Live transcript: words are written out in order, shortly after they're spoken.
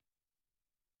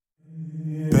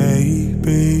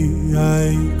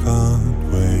I can't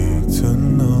wait to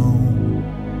know.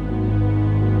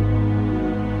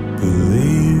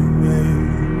 Believe me,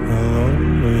 I'll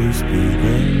always be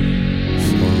there.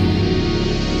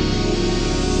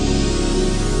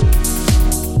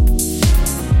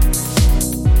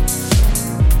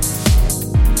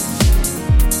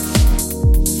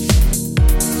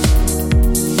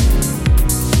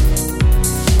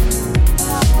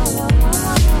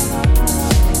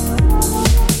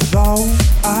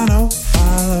 I know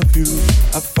I love you.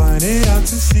 I find it hard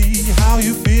to see how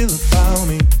you feel about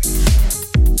me.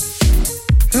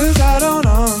 'Cause I don't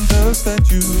understand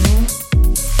you.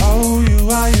 Oh, you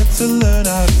are yet to learn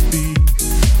how to speak.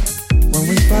 When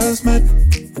we first met,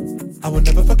 I would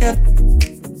never forget.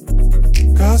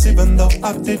 'Cause even though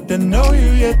I didn't know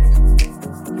you yet,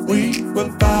 we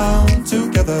were bound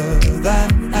together then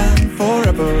and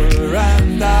forever.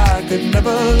 And I could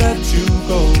never let you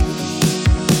go.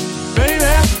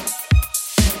 Baby,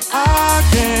 I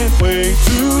can't wait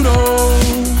to know.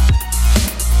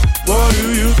 What do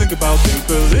you think about things?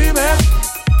 Believe me,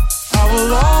 I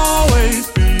will always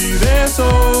be there, so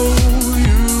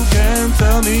you can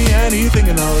tell me anything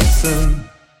and I'll listen.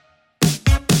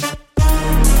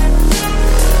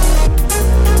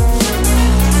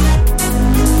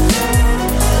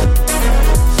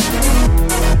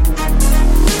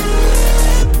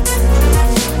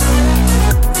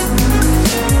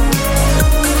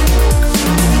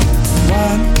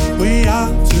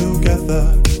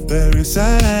 There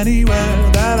isn't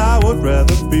anywhere that I would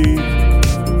rather be.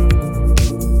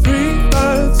 3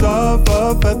 birds of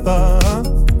a feather.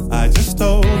 I just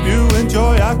hope you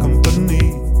enjoy our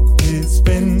company. It's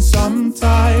been some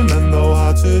time and though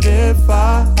hard to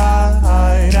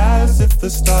define, as if the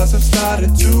stars have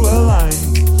started to align.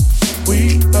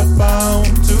 We are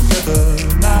bound together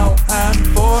now and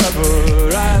forever,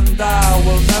 and I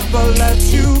will never let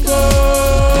you go.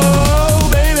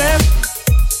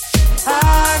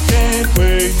 I can't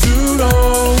wait to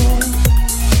know.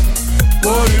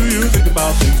 What do you think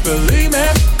about things? Believe me,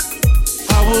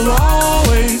 I will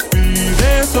always be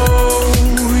there, so